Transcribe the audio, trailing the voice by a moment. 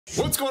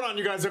What's going on,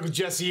 you guys? Uncle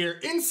Jesse here.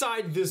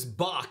 Inside this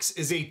box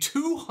is a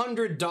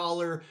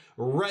 $200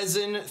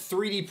 resin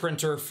 3D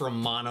printer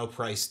from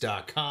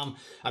Monoprice.com.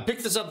 I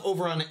picked this up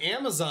over on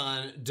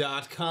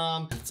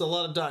Amazon.com. It's a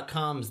lot of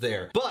 .coms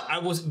there. But I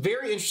was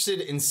very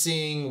interested in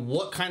seeing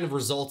what kind of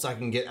results I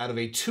can get out of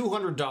a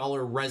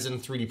 $200 resin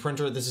 3D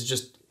printer. This is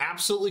just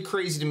absolutely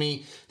crazy to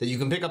me that you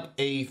can pick up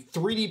a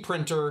 3D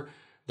printer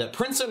that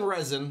prints in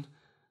resin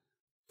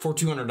for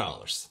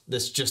 $200.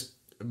 This just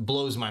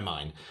blows my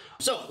mind.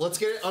 So let's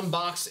get it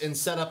unboxed and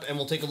set up, and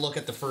we'll take a look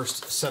at the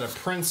first set of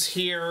prints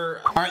here.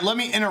 All right, let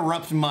me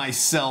interrupt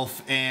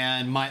myself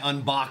and my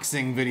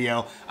unboxing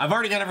video. I've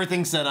already got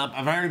everything set up.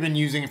 I've already been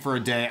using it for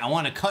a day. I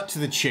want to cut to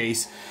the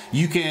chase.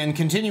 You can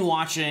continue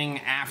watching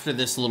after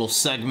this little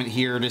segment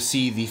here to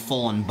see the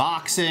full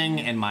unboxing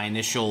and my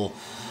initial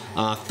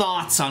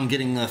thoughts on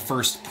getting the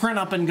first print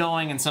up and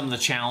going and some of the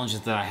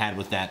challenges that I had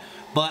with that.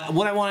 But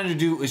what I wanted to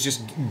do is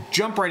just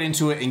jump right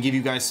into it and give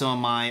you guys some of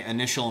my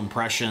initial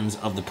impressions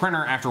of the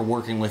printer after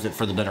working with it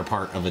for the better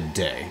part of a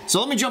day.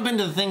 So let me jump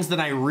into the things that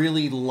I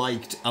really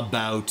liked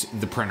about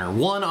the printer.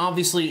 One,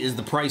 obviously, is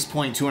the price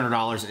point.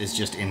 $200 is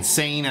just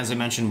insane, as I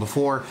mentioned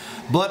before,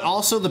 but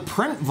also the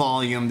print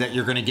volume that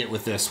you're gonna get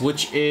with this,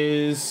 which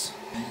is...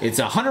 it's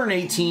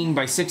 118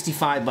 by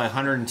 65 by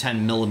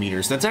 110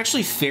 millimeters. That's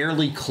actually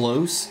fairly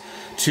close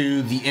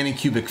to the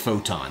Anycubic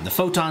Photon. The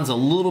Photon's a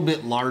little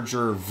bit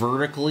larger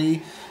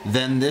vertically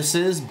than this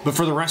is, but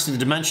for the rest of the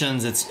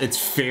dimensions, it's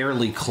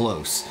fairly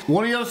close.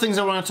 One of the other things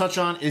I want to touch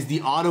on is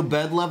the auto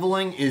bed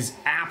leveling is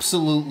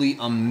absolutely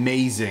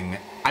amazing.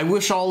 I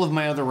wish all of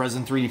my other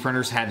resin 3D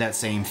printers had that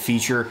same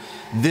feature.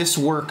 This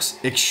works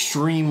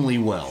extremely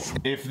well.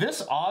 If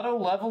this auto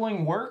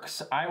leveling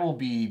works, I will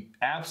be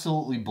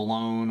absolutely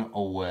blown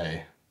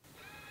away.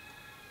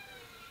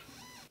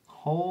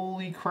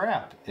 Holy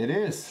crap, it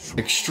is.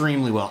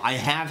 Extremely well. I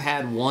have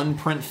had one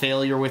print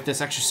failure with this.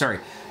 Actually, sorry.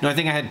 No, I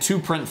think I had two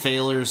print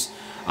failures,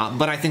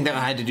 but I think that I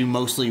had to do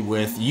mostly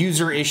with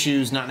user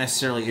issues, not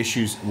necessarily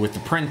issues with the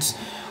print,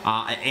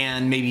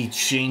 and maybe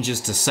changes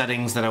to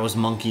settings that I was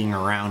monkeying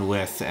around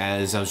with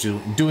as I was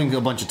doing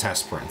a bunch of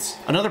test prints.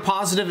 Another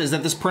positive is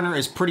that this printer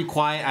is pretty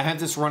quiet. I have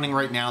this running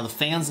right now. The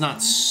fan's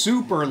not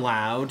super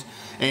loud,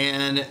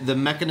 and the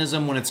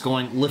mechanism when it's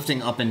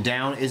lifting up and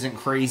down isn't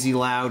crazy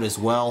loud as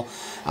well.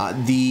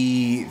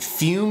 The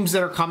fumes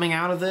that are coming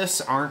out of this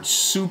aren't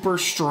super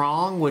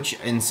strong, which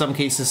in some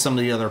cases some of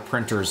the other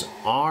printers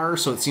are,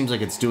 so it seems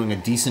like it's doing a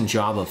decent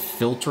job of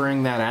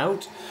filtering that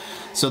out.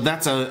 So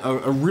that's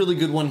a really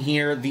good one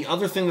here. The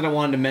other thing that I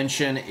wanted to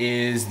mention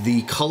is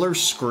the color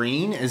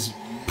screen is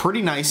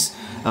pretty nice.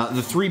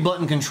 The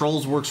 3-button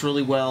controls works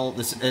really well.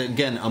 This,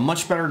 again, a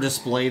much better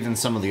display than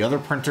some of the other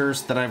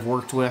printers that I've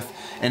worked with,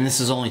 and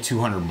this is only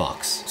 200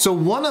 bucks. So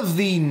one of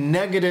the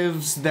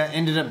negatives that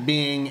ended up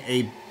being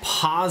a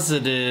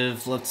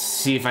positive, let's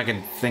see if I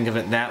can think of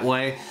it that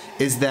way,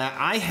 is that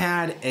I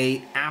had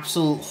an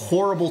absolute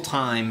horrible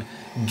time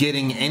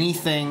getting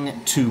anything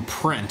to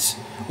print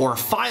or a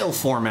file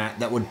format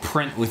that would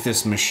print with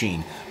this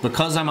machine.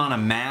 Because I'm on a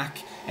Mac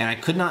and I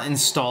could not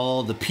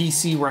install the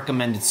PC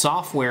recommended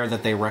software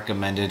that they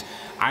recommended,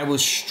 I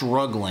was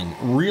struggling,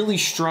 really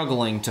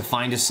struggling to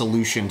find a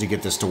solution to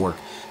get this to work.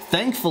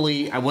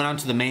 Thankfully, I went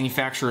onto the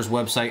manufacturer's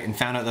website and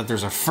found out that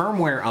there's a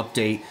firmware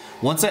update.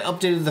 Once I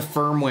updated the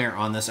firmware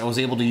on this, I was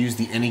able to use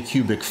the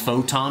Anycubic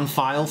Photon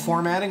file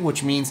formatting,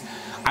 which means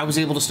I was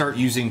able to start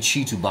using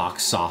Chitubox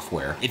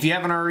software. If you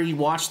haven't already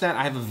watched that,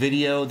 I have a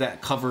video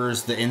that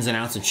covers the ins and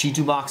outs of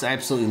Chitubox. I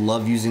absolutely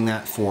love using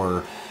that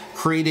for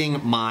creating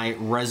my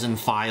resin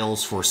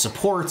files for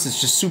supports. It's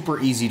just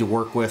super easy to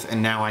work with,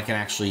 and now I can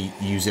actually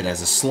use it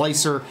as a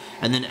slicer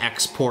and then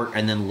export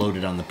and then load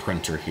it on the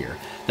printer here.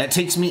 That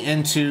takes me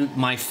into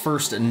my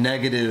first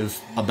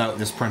negative about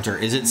this printer,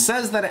 is it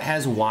says that it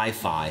has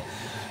Wi-Fi.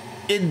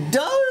 It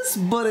does,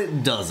 but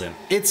it doesn't.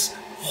 It's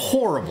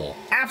horrible,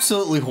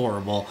 absolutely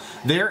horrible.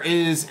 There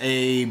is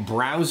a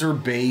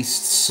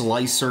browser-based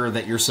slicer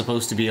that you're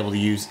supposed to be able to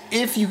use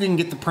if you can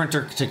get the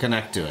printer to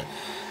connect to it.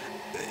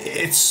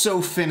 It's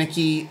so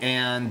finicky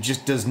and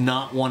just does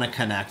not want to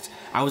connect.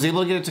 I was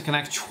able to get it to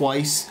connect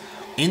twice.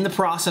 In the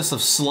process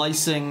of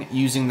slicing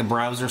using the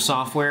browser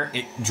software,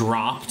 it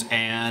dropped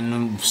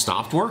and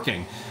stopped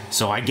working.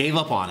 So I gave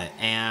up on it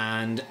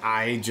and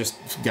I just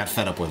got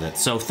fed up with it.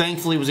 So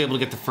thankfully I was able to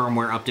get the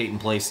firmware update in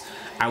place.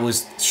 I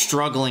was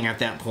struggling at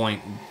that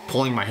point,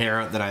 pulling my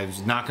hair out that I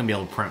was not going to be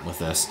able to print with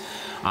this.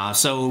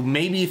 So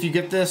maybe if you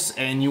get this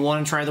and you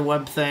want to try the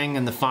web thing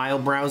and the file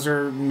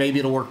browser, maybe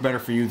it'll work better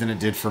for you than it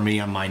did for me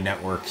on my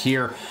network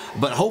here.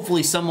 But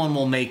hopefully someone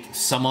will make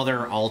some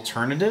other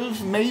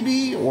alternative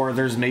maybe, or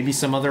there's maybe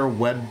some other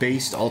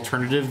web-based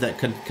alternative that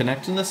could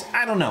connect to this.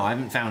 I don't know. I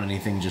haven't found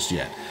anything just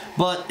yet.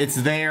 But it's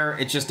there.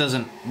 It just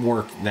doesn't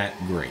work that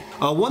great.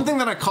 One thing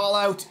that I call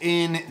out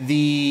in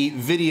the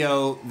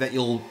video that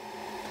you'll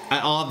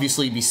I'll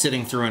obviously be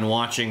sitting through and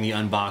watching the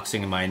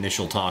unboxing and my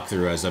initial talk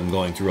through as I'm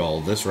going through all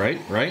of this,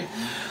 right?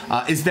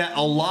 Is that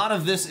a lot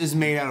of this is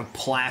made out of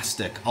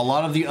plastic. A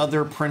lot of the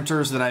other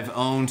printers that I've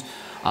owned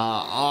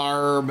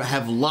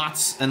have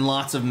lots and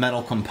lots of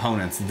metal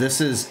components.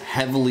 This is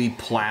heavily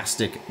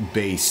plastic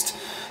based.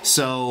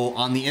 So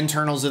on the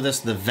internals of this,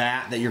 the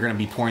vat that you're going to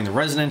be pouring the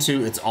resin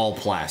into, it's all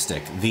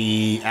plastic.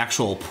 The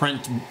actual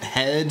print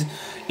head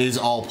is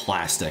all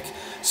plastic.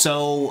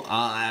 So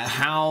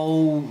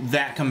how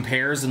that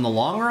compares in the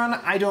long run,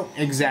 I don't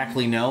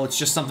exactly know. It's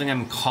just something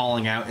I'm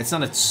calling out. It's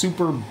not a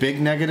super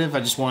big negative. I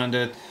just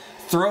wanted to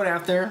throw it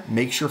out there,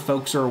 make sure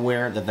folks are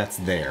aware that that's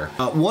there.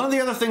 One of the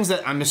other things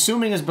that I'm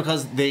assuming is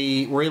because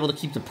they were able to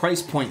keep the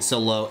price point so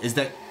low is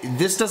that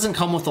this doesn't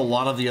come with a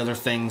lot of the other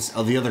things,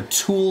 of the other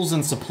tools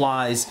and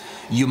supplies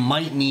you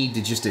might need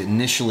to just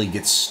initially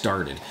get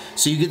started.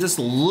 So you get this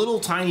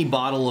little tiny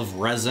bottle of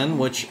resin,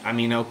 which, I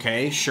mean,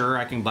 okay, sure,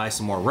 I can buy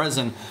some more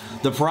resin.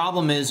 The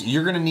problem is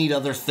you're gonna need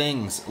other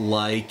things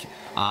like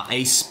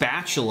a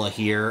spatula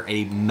here,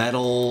 a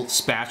metal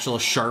spatula,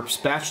 sharp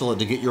spatula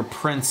to get your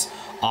prints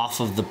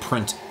off of the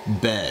print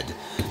bed.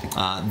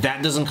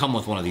 That doesn't come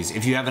with one of these.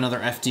 If you have another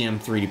FDM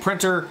 3D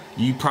printer,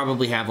 you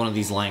probably have one of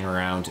these laying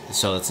around,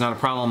 so it's not a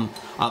problem.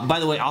 By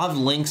the way, I'll have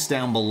links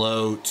down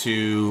below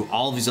to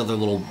all these other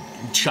little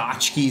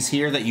tchotchkes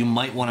here that you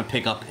might want to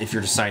pick up if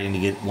you're deciding to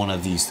get one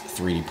of these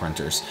 3D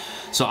printers.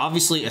 So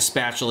obviously a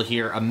spatula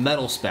here, a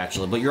metal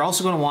spatula, but you're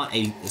also going to want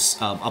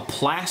a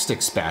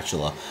plastic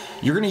spatula.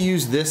 You're going to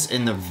use this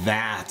in the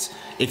vat.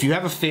 If you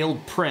have a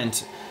failed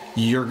print,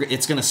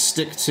 it's going to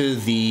stick to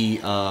the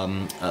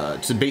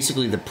to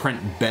basically the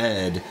print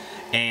bed,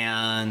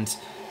 and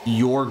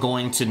you're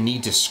going to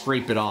need to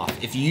scrape it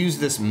off. If you use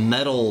this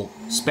metal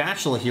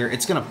spatula here,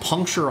 it's going to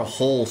puncture a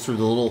hole through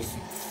the little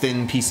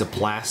thin piece of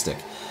plastic.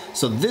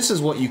 So this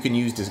is what you can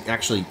use to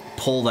actually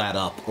pull that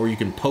up, or you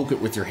can poke it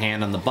with your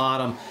hand on the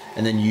bottom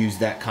and then use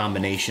that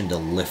combination to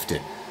lift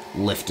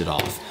it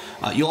off.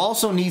 You'll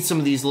also need some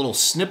of these little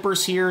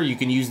snippers here. You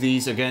can use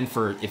these again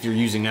for if you're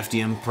using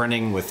FDM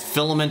printing with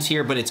filament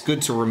here, but it's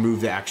good to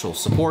remove the actual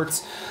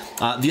supports.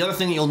 The other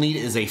thing that you'll need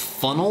is a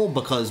funnel,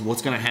 because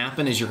what's going to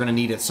happen is you're going to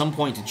need at some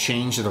point to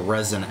change the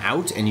resin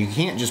out, and you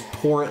can't just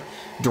pour it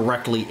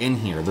directly in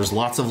here. There's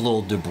lots of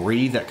little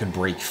debris that could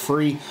break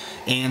free,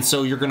 and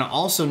so you're going to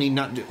also need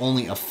not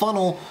only a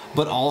funnel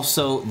but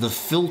also the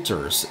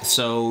filters.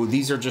 So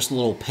these are just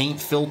little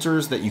paint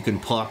filters that you can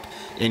pop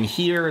in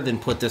here, then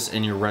put this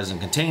in your resin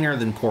container,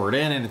 then pour it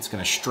in, and it's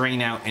going to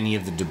strain out any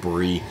of the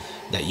debris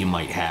that you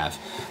might have.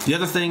 The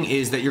other thing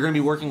is that you're going to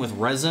be working with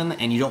resin,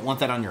 and you don't want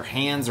that on your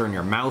hands or in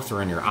your mouth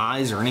or in your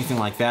eyes or anything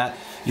like that.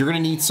 You're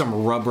going to need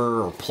some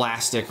rubber or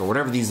plastic or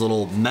whatever these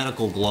little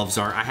medical gloves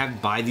are. I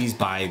have buy these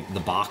by the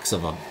box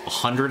of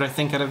 100, I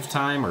think, at a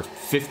time, or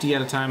 50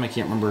 at a time. I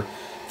can't remember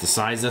the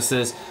size this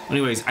is.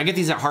 Anyways, I get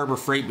these at Harbor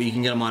Freight, but you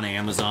can get them on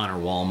Amazon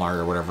or Walmart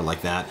or whatever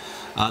like that.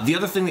 The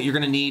other thing that you're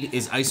going to need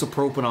is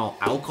isopropanol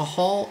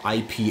alcohol,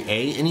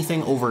 IPA.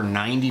 Anything over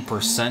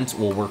 90%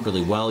 will work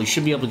really well. You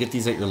should be able to get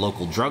these at your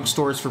local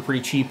drugstores for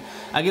pretty cheap.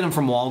 I get them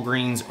from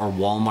Walgreens or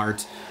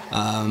Walmart.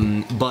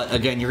 But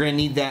again, you're going to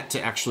need that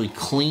to actually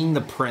clean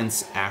the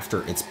prints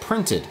after it's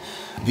printed.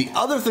 The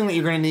other thing that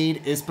you're going to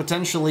need is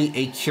potentially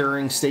a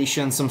curing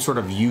station, some sort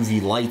of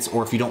UV lights,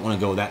 or if you don't want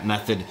to go that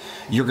method,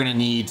 you're going to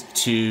need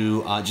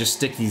to just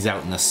stick these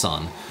out in the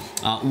sun.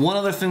 One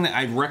other thing that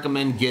I'd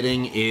recommend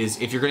getting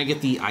is if you're going to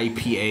get the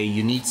IPA,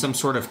 you need some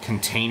sort of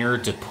container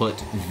to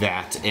put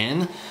that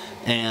in.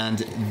 And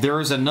there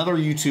is another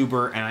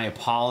YouTuber, and I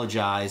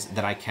apologize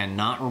that I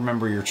cannot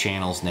remember your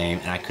channel's name,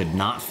 and I could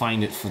not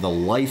find it for the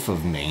life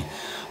of me.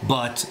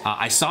 But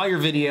I saw your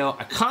video,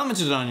 I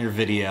commented on your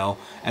video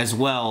as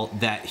well,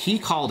 that he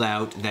called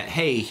out that,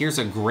 hey, here's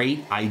a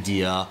great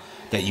idea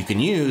that you can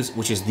use,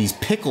 which is these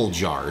pickle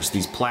jars,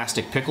 these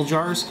plastic pickle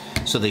jars.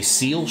 So they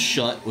seal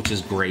shut, which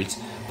is great,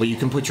 but you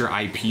can put your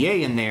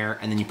IPA in there,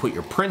 and then you put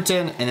your print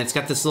in, and it's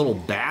got this little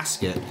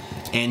basket,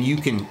 and you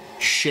can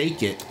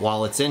shake it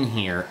while it's in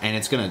here, and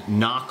it's gonna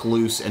knock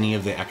loose any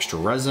of the extra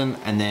resin,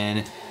 and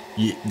then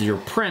your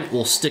print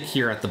will stick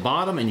here at the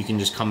bottom, and you can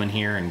just come in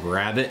here and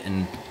grab it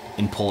and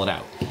pull it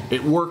out.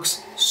 It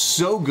works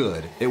so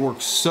good. It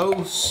works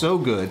so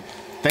good.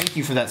 Thank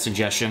you for that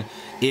suggestion.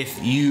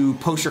 If you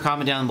post your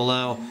comment down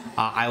below,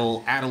 I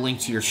will add a link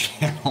to your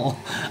channel.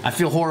 I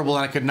feel horrible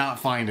that I could not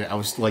find it. I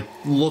was like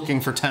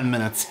looking for 10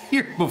 minutes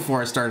here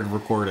before I started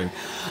recording.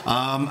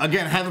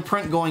 Again, I have a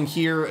print going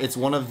here. It's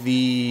one of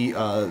the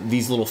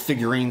these little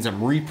figurines.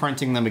 I'm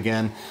reprinting them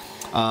again.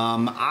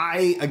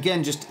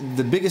 Again, just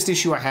the biggest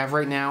issue I have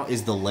right now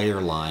is the layer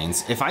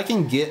lines. If I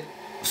can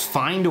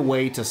find a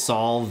way to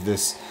solve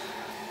this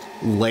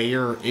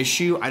layer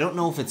issue, I don't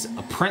know if it's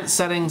a print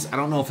settings, I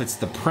don't know if it's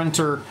the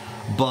printer,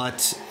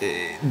 but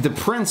the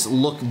prints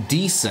look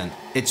decent.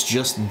 It's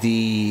just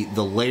the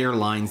layer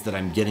lines that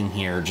I'm getting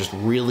here just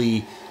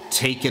really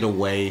take it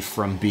away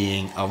from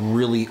being a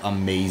really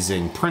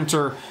amazing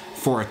printer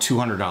for a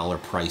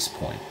 $200 price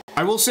point.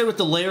 I will say with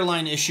the layer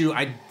line issue,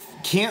 I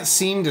can't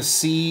seem to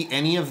see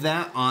any of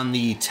that on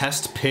the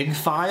test pig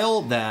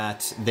file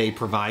that they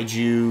provide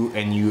you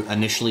and you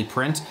initially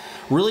print.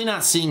 Really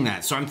not seeing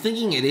that. So I'm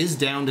thinking it is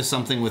down to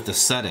something with the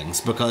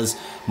settings, because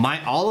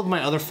all of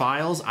my other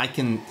files, I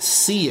can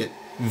see it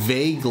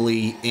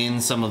vaguely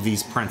in some of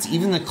these prints.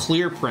 Even the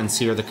clear prints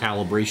here, the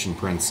calibration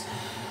prints,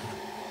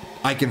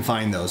 I can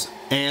find those.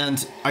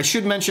 And I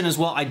should mention as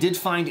well, I did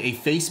find a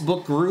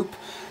Facebook group.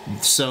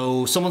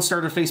 So someone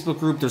started a Facebook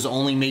group. There's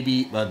only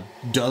maybe a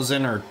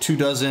dozen or 2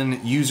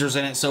 dozen users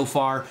in it so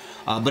far.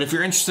 But if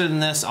you're interested in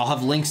this, I'll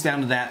have links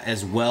down to that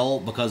as well,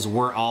 because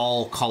we're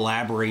all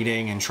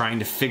collaborating and trying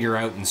to figure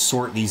out and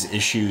sort these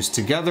issues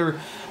together,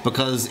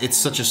 because it's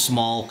such a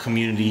small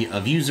community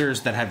of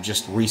users that have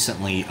just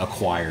recently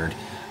acquired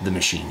the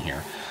machine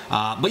here.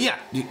 But yeah,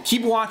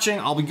 keep watching.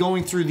 I'll be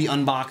going through the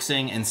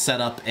unboxing and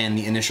setup and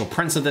the initial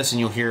prints of this,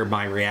 and you'll hear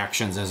my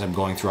reactions as I'm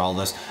going through all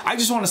this. I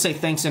just want to say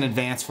thanks in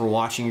advance for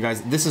watching, you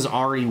guys. This is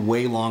already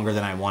way longer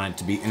than I want it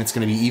to be, and it's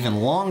going to be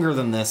even longer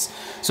than this.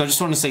 So I just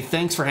want to say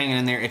thanks for hanging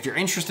in there. If you're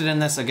interested in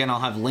this, again, I'll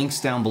have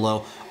links down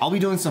below. I'll be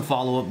doing some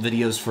follow-up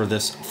videos for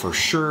this for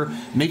sure.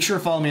 Make sure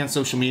to follow me on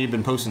social media. I've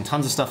been posting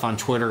tons of stuff on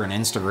Twitter and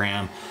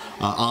Instagram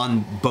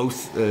on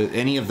both,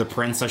 any of the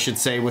prints, I should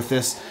say, with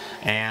this.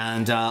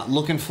 And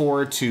looking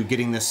forward to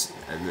getting this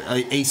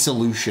a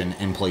solution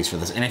in place for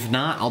this. And if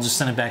not, I'll just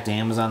send it back to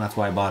Amazon. That's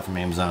why I bought it from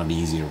Amazon. It'll be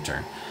easy to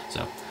return.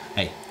 So,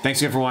 hey, thanks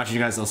again for watching,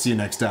 you guys. I'll see you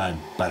next time.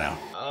 Bye now.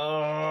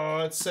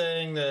 It's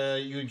saying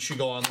that you should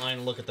go online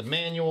and look at the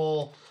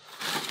manual.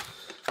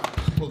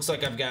 Looks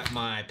like I've got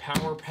my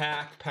power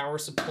pack, power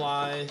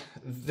supply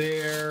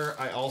there.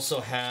 I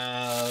also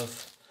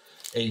have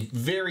a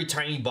very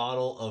tiny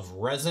bottle of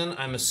resin.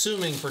 I'm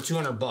assuming for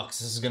 200 bucks,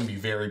 this is gonna be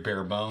very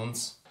bare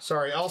bones.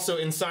 Sorry, also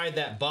inside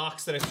that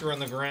box that I threw on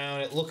the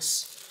ground, it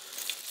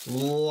looks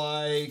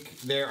like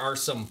there are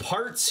some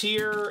parts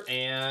here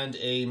and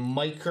a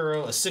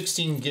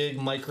 16 gig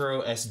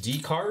micro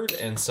SD card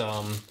and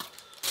some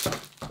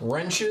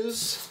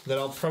wrenches that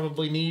I'll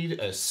probably need,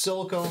 a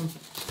silicone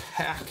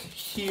pack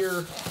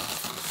here,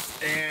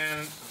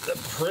 and the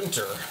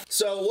printer.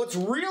 So what's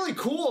really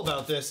cool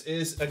about this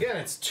is, again,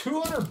 it's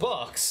 200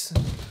 bucks.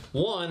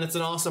 One, it's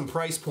an awesome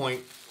price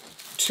point.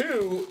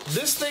 Two,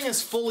 this thing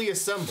is fully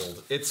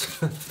assembled. It's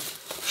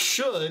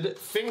should,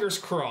 fingers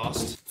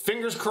crossed,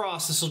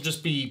 this will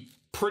just be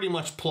pretty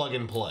much plug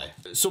and play.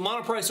 So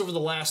Monoprice over the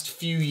last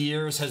few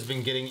years has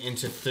been getting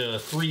into the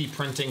 3D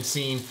printing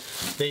scene.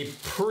 They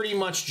pretty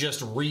much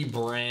just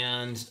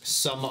rebrand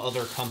some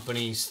other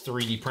company's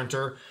 3D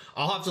printer.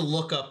 I'll have to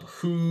look up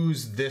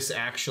whose this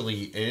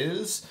actually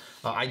is.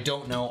 I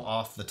don't know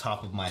off the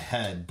top of my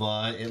head,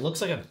 but it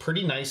looks like a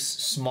pretty nice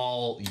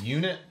small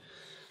unit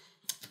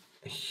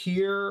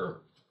here.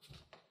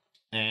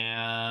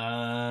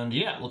 And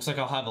yeah, it looks like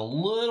I'll have a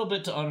little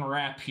bit to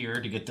unwrap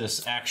here to get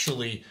this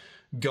actually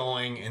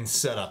going and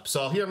set up.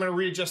 So here I'm going to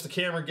readjust the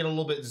camera, get a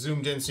little bit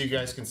zoomed in so you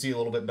guys can see a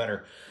little bit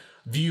better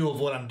view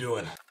of what I'm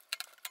doing.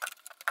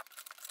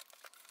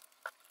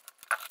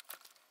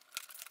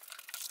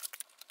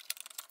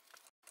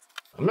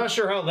 I'm not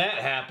sure how that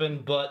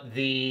happened, but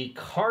the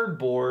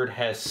cardboard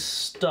has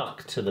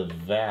stuck to the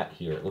vat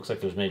here. It looks like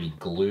there's maybe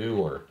glue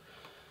or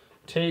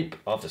tape.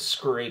 I'll have to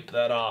scrape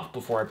that off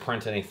before I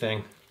print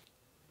anything.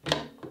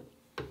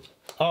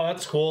 Oh,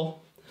 that's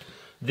cool.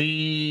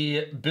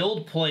 The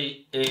build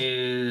plate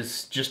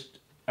is just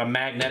a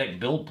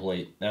magnetic build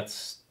plate.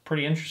 That's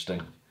pretty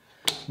interesting.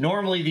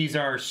 Normally these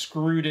are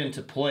screwed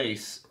into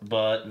place,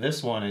 but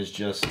this one is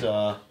just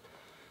a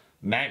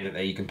magnet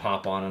that you can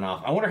pop on and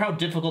off. I wonder how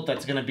difficult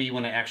that's going to be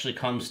when it actually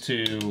comes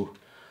to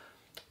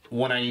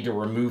when I need to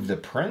remove the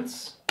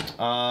prints.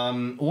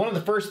 One of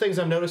the first things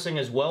I'm noticing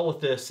as well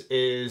with this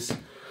is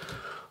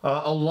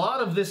a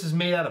lot of this is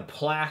made out of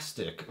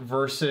plastic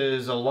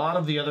versus a lot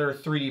of the other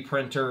 3D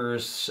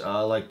printers,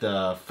 like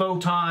the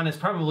Photon is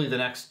probably the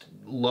next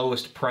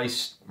lowest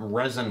price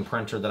resin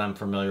printer that I'm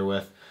familiar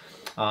with.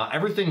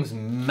 Everything's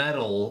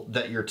metal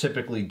that you're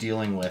typically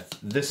dealing with.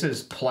 This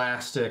is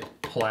plastic,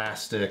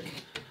 plastic,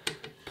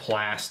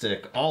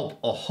 plastic, a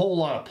whole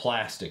lot of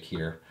plastic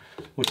here,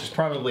 which is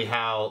probably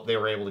how they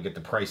were able to get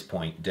the price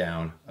point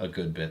down a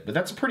good bit. But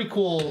that's a pretty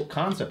cool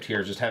concept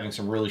here, just having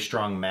some really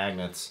strong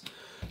magnets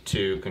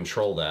to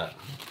control that.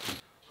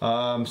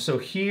 So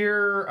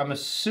here, I'm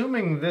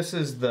assuming this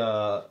is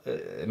the,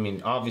 I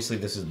mean, obviously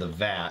this is the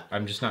vat.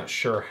 I'm just not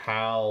sure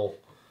how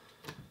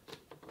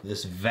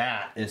this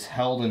vat is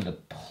held into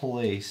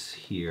place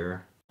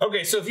here.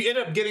 Okay, so if you end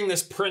up getting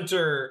this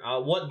printer,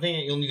 one thing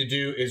that you'll need to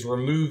do is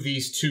remove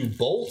these 2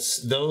 bolts.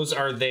 Those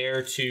are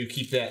there to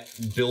keep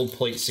that build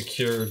plate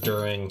secure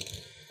during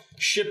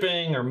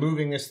shipping or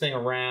moving this thing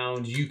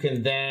around. You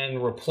can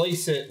then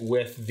replace it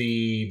with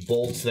the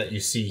bolts that you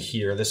see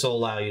here. This will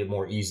allow you to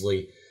more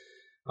easily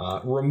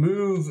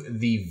remove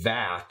the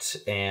vat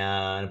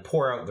and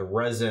pour out the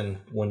resin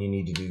when you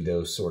need to do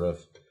those sort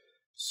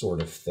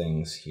of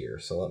things here.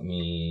 So let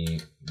me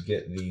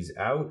get these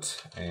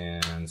out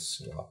and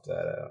swap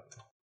that out.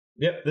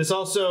 Yep, this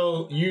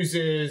also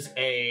uses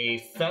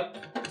a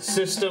FEP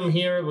system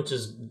here, which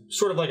is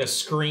sort of like a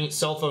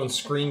cell phone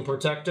screen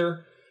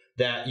protector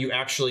that you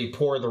actually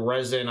pour the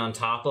resin on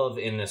top of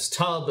in this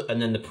tub,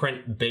 and then the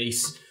print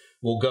base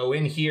will go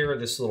in here.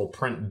 This little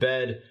print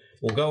bed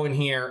will go in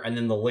here, and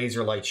then the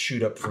laser lights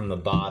shoot up from the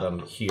bottom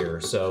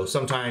here. So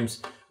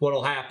sometimes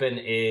what'll happen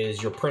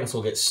is your prints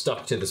will get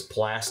stuck to this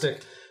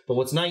plastic. But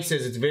what's nice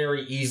is it's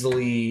very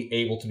easily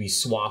able to be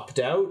swapped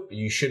out.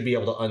 You should be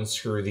able to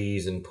unscrew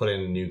these and put in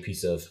a new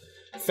piece of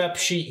FEP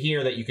sheet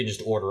here that you can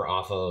just order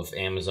off of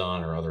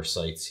Amazon or other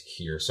sites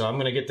here. So I'm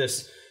gonna get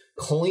this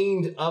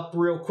cleaned up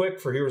real quick.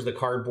 For here's the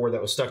cardboard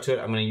that was stuck to it.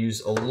 I'm gonna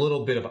use a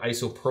little bit of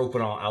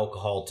isopropanol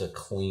alcohol to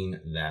clean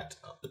that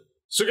up.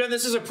 So again,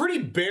 this is a pretty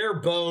bare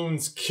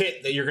bones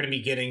kit that you're gonna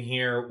be getting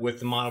here with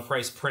the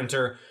Monoprice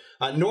printer.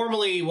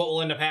 Normally what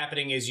will end up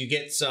happening is you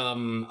get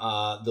some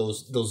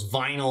those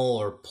vinyl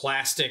or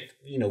plastic,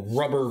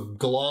 rubber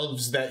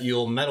gloves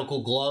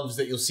medical gloves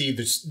that you'll see,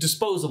 the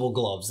disposable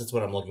gloves, that's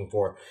what I'm looking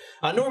for.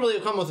 Normally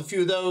it'll come with a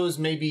few of those,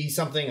 maybe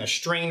a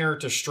strainer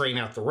to strain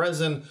out the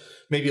resin,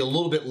 maybe a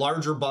little bit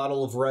larger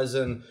bottle of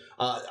resin.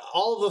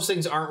 All of those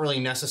things aren't really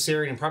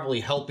necessary and probably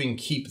helping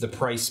keep the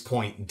price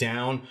point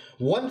down.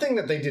 One thing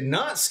that they did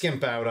not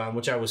skimp out on,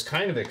 which I was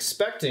kind of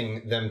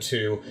expecting them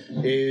to,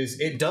 is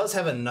it does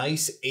have a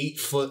nice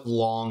 8-foot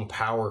long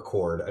power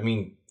cord. I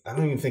mean, I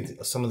don't even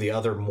think some of the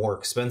other more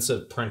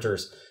expensive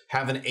printers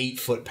have an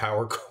 8-foot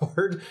power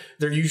cord.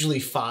 They're usually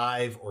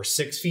 5 or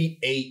 6 feet.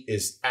 8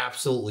 is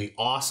absolutely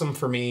awesome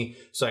for me,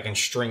 so I can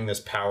string this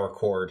power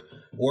cord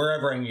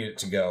wherever I need it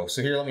to go.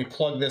 So here, let me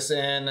plug this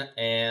in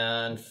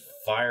and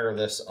fire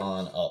this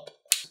on up.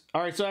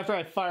 All right, so after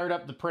I fired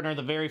up the printer,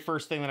 the very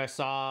first thing that I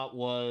saw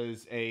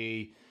was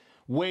a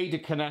way to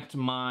connect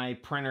my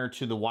printer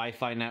to the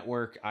Wi-Fi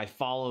network. I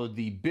followed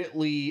the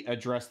bit.ly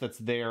address that's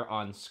there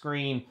on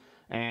screen,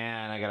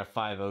 and I got a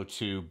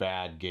 502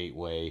 bad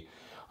gateway.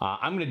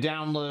 I'm going to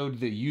download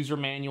the user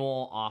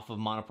manual off of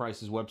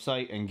Monoprice's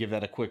website and give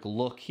that a quick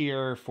look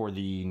here for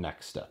the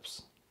next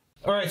steps.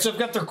 All right, so I've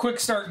got their quick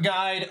start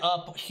guide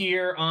up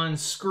here on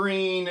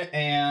screen,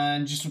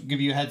 and just to give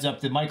you a heads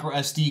up, the micro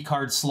SD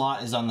card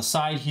slot is on the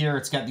side here.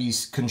 It's got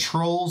these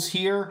controls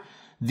here.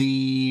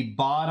 The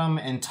bottom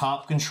and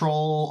top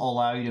control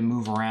allow you to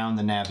move around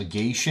the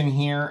navigation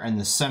here, and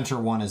the center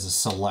one is a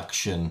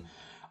selection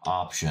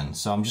option.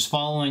 So I'm just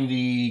following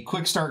the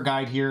quick start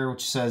guide here,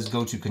 which says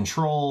go to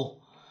control.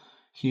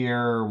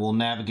 Here we'll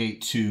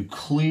navigate to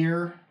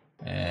clear.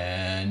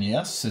 And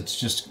yes,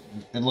 it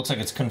looks like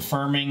it's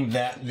confirming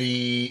that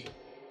the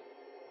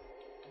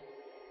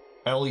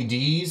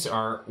LEDs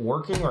are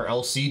working, or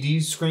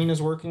LCD screen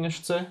is working, I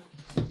should say.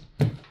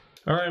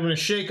 All right, I'm gonna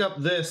shake up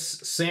this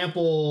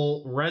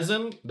sample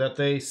resin that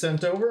they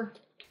sent over.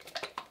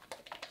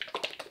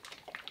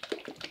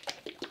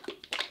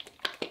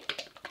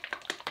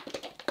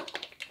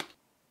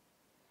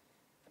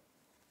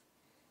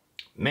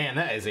 Man,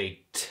 that is a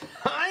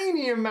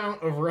tiny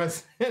amount of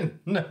resin.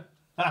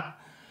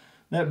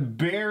 That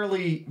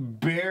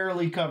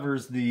barely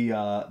covers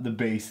the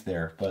base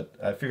there, but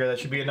I figure that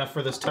should be enough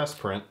for this test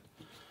print.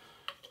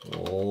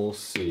 We'll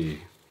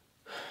see.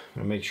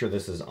 I'm gonna make sure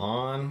this is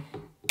on,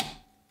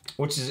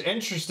 which is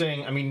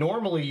interesting. I mean,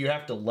 normally you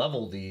have to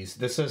level these.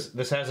 This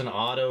has an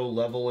auto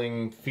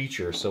leveling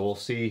feature, so we'll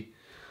see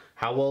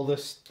how well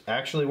this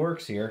actually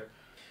works here.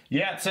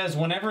 Yeah, it says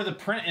whenever the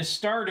print is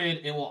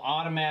started, it will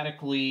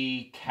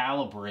automatically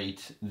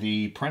calibrate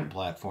the print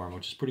platform,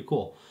 which is pretty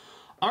cool.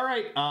 All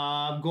right,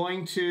 I'm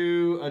going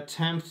to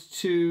attempt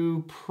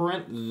to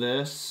print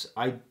this.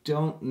 I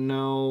don't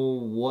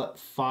know what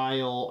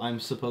file I'm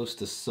supposed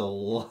to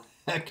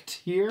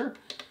select here.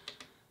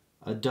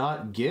 A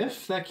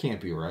 .gif? That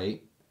can't be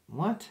right.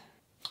 What?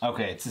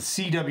 Okay, it's a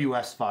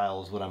CWS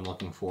file is what I'm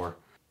looking for.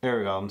 There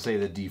we go, I'm gonna say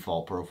the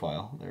default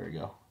profile. There we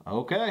go.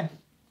 Okay.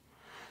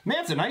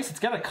 Man, it's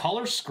got a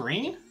color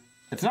screen.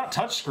 It's not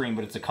touch screen,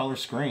 but it's a color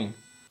screen.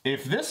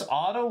 If this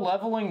auto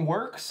leveling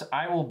works,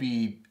 I will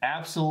be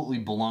absolutely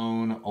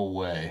blown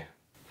away.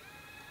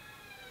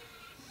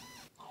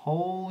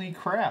 Holy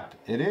crap,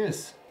 it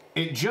is.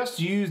 It just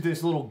used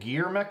this little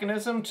gear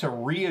mechanism to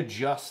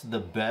readjust the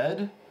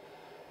bed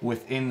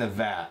within the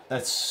vat.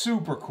 That's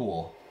super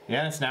cool.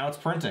 Yeah, now it's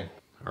printing.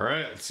 All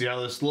right, let's see how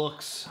this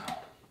looks.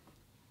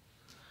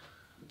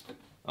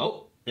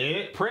 Oh,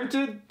 it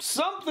printed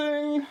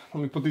something.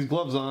 Let me put these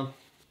gloves on.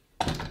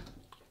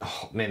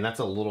 Oh man, that's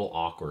a little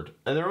awkward.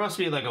 There must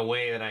be like a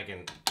way that I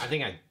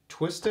think I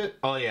twist it.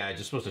 Oh yeah, I'm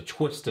just supposed to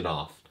twist it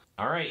off.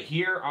 All right,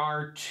 here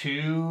are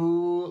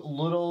 2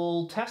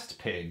 little test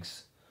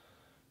pigs.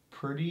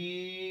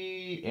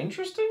 Pretty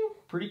interesting,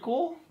 pretty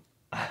cool.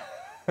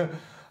 I'm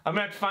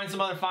gonna have to find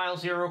some other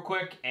files here real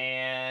quick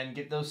and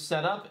get those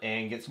set up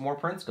and get some more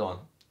prints going.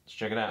 Let's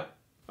check it out.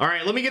 All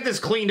right, let me get this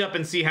cleaned up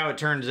and see how it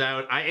turns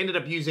out. I ended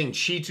up using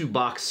Cheetu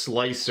Box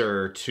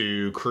Slicer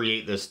to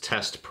create this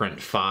test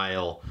print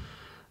file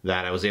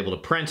that I was able to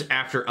print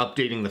after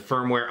updating the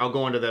firmware. I'll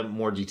go into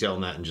more detail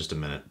on that in just a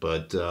minute,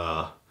 but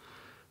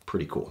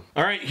pretty cool.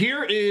 All right,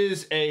 here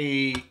is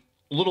a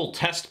little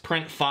test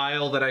print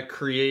file that I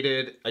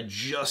created. I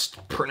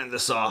just printed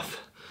this off.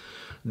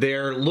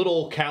 They're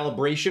little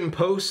calibration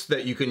posts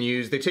that you can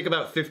use. They take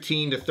about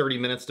 15 to 30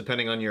 minutes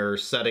depending on your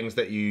settings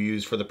that you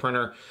use for the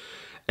printer.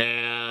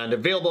 And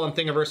available on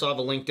Thingiverse, I'll have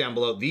a link down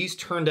below. These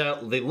turned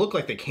out, they look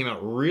like they came out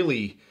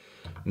really,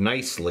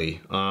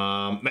 nicely.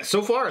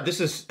 So far, this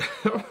is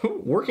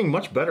working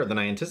much better than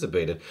I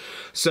anticipated.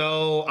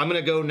 So I'm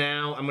gonna go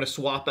now, I'm gonna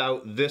swap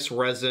out this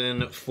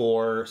resin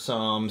for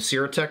some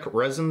Ceratec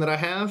resin that I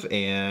have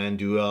and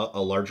do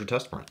a larger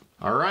test print.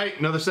 All right,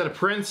 another set of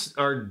prints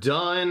are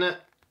done.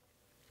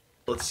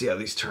 Let's see how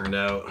these turned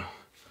out.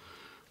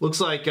 Looks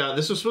like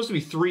this was supposed to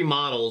be 3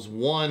 models.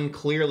 One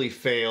clearly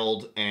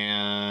failed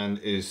and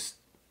is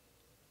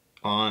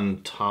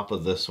on top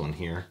of this one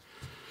here.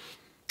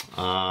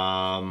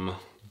 But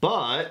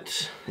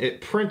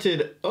it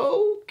printed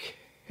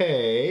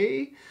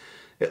okay.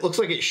 It looks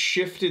like it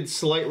shifted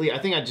slightly. I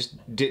think I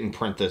just didn't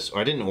print this,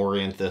 or I didn't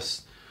orient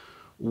this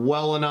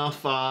well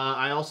enough.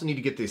 I also need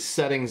to get these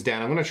settings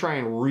down. I'm gonna try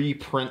and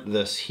reprint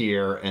this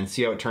here and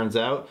see how it turns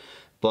out.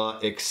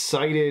 But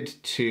excited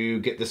to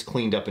get this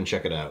cleaned up and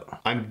check it out.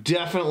 I'm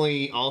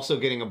definitely also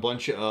getting a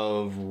bunch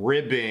of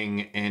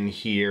ribbing in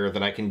here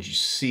that I can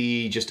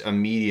see just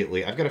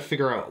immediately. I've got to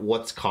figure out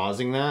what's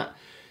causing that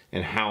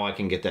and how I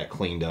can get that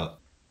cleaned up.